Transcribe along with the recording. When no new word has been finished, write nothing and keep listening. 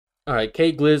Alright,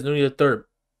 Kay Glizz, Nunnie Da III.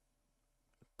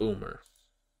 Boomer.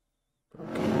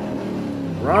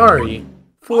 Okay. Rari.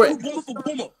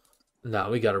 Nah,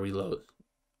 we gotta reload.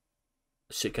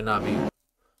 Shit cannot be.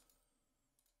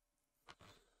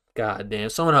 God damn.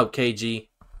 Someone help KG.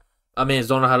 I mean,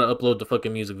 don't know how to upload the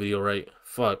fucking music video right.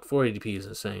 Fuck. 480p is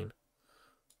insane.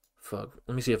 Fuck.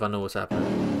 Let me see if I know what's happening.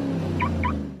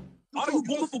 Are you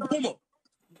booming for Boomer?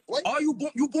 What? Are you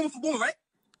booming for Boomer, right?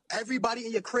 Everybody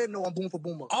in your crib know I'm booming for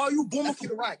Boomer. Are you booming for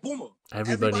Boomer?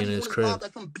 Everybody in his crib.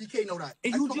 That's from BK know that.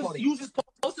 And you just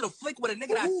posted a flick with a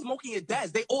nigga that's smoking your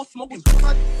dad's. They all smoking. What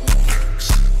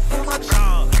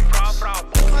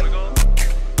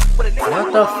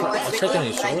the fuck? I'm checking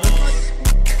his shoulder.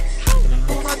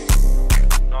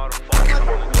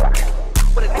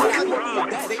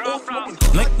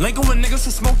 Linking with niggas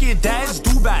who smoke your dads,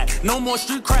 do bad. No more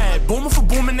street cred. Boomer for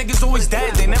booming, niggas always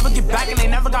dead. They never get back and they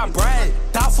never got bread.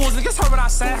 Doubtfuls, niggas heard what I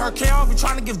said. Her KR be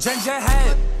trying to give Jen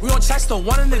head. We on Chester,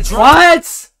 one in the drum.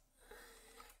 What?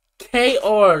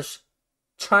 KR's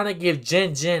trying to give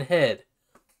Jen head.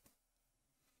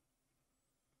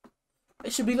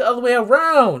 It should be the other way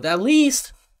around, at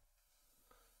least.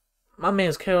 My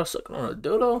man's KR sucking on a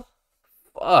doodle.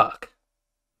 Fuck.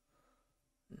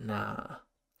 Nah.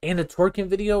 And the twerking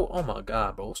video? Oh my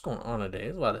god, bro. What's going on today?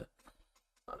 There's a lot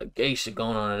of gay shit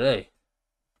going on today.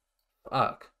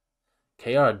 Fuck.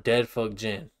 KR dead fuck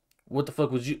Jen. What the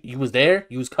fuck was you? You was there?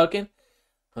 You was cucking?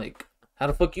 Like, how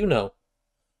the fuck you know?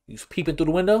 You was peeping through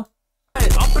the window?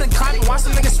 Up in the cotton, watch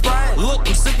the niggas spread. Look,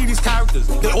 I'm sick of these characters.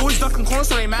 They always ducking corners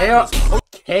so they mad.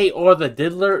 K or the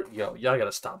diddler? Yo, y'all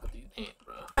gotta stop with these names,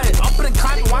 bro. Up in the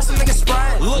cotton, watch the niggas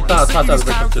spread. Look, I'm sick of these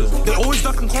characters. They always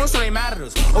ducking corners so they mad at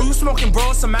us. Oh, you smoking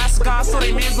bro, some massacre, so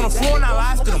they mans on the floor and I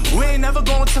laughed at them. We ain't never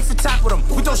going to for tap with them.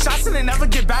 We throw shots and they never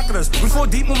get back at us. We fall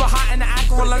deep, moving hot in the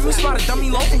Acura. Like we spot a dummy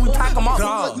local, we pack them up.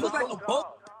 You look like a boat.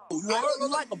 You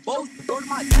like a boat.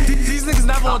 These niggas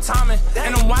never on timing.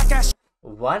 And them whack ass.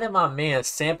 Why did my man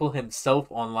sample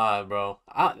himself on live, bro?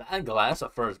 I ain't gonna lie, that's a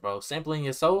first, bro. Sampling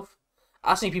yourself?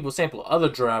 I've seen people sample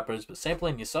other rappers, but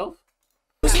sampling yourself?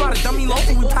 We spot a dummy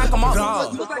local, we pack them up.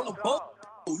 You look like a boat.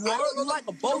 You like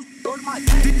a boat.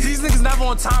 These niggas never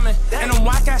on timing. And them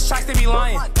whack ass tracks, they be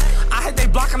lying. I had they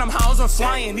blocking them howls on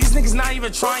flying. These niggas not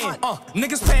even trying.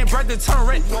 Niggas paying bread to turn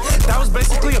rent. That was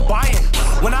basically a buy-in.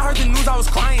 When I heard the news, I was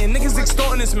crying. Niggas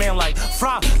extorting this man like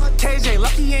Fra. KJ,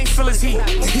 lucky he ain't feel his heat.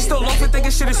 He still low for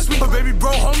thinking shit is sweet. But baby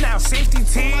bro, home now, safety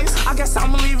teams. I guess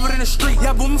I'ma leave it in the street.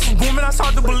 Yeah, booming for booming, that's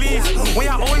hard to believe. When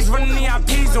y'all always running the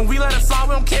IPs and we let it fly,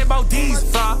 we don't care about these.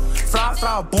 Fra,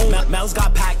 boom. Mel's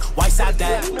got packed, white side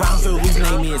that. Brownsville, whose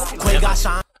name is Quay got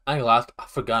shine. I ain't gonna lie, I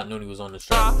forgot Nunnie was on the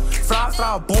track.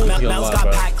 Boom. Mel's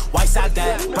got packed, white side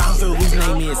that. Brownsville, whose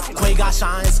name is Quay got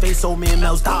shine. His face so me and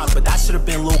Mel's died, but that should have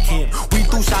been Lil Kim. We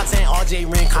threw shots and RJ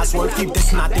ran. I swear, keep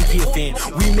this and I think he a fan.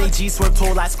 We made G swerve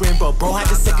told last scrim, but bro had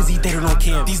to sick cause he dated on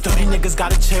Kim. These dirty niggas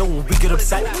gotta chill. When we get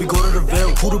upset, we go to the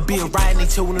Ville. Who to be a riot and they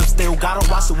chill when them still. Gotta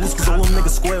watch the woos cause all them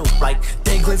niggas squeal. Like,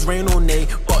 Kay Glizz rain on they,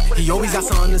 but he always got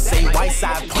something to say. White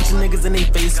side, punching niggas in they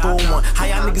face for one. How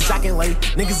y'all niggas jacking late?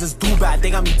 Niggas is do bad, they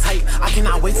got me tight. I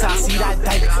cannot wait till I see that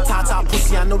dyke. Tata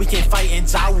pussy, I know we can't fight.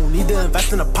 And Ja will need to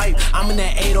invest in a pipe. I'm in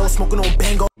that 8-0 smoking on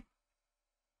Bango.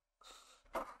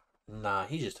 Nah,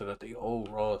 he just took out the old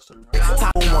roster.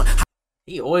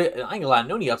 He always, I ain't gonna lie,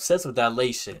 Nunnie obsessed with that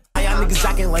late shit. Y'all niggas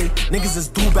jacking late, niggas is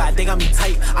do bad, they got me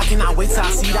tight. I cannot wait till I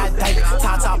see that dyke.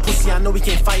 Tata pussy, I know we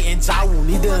can't fight. And Ja will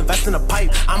need to invest in a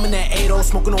pipe. I'm in that 8-0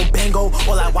 smoking on Bango.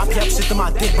 All that YP up shit to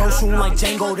my dick, bro. Shooting like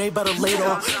Django, they better lay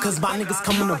off. Cause my niggas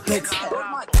coming to bits.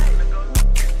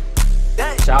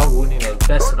 Ja will need to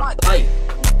invest in a pipe.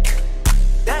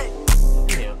 Damn.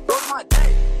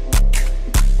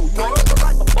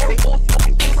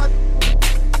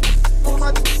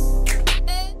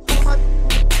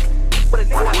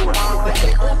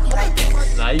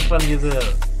 Nah, you funny as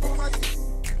hell.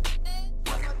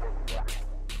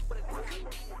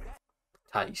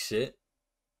 Tight shit.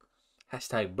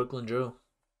 Hashtag Brooklyn Drill.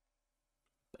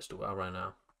 Let's do it out right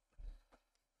now.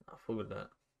 I fuck with that.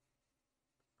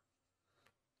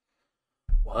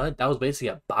 What? That was basically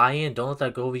a buy-in? Don't let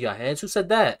that go over your heads? Who said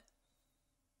that?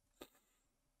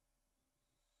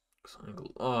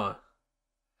 Oh,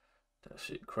 that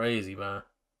shit crazy, man.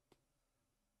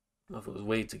 Motherfuckers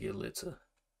wait to get lit to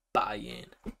buy in.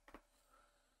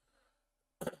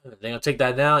 They gonna take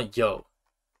that down? Yo.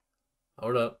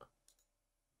 Hold up.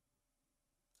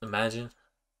 Imagine.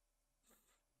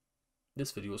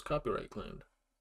 This video was copyright claimed.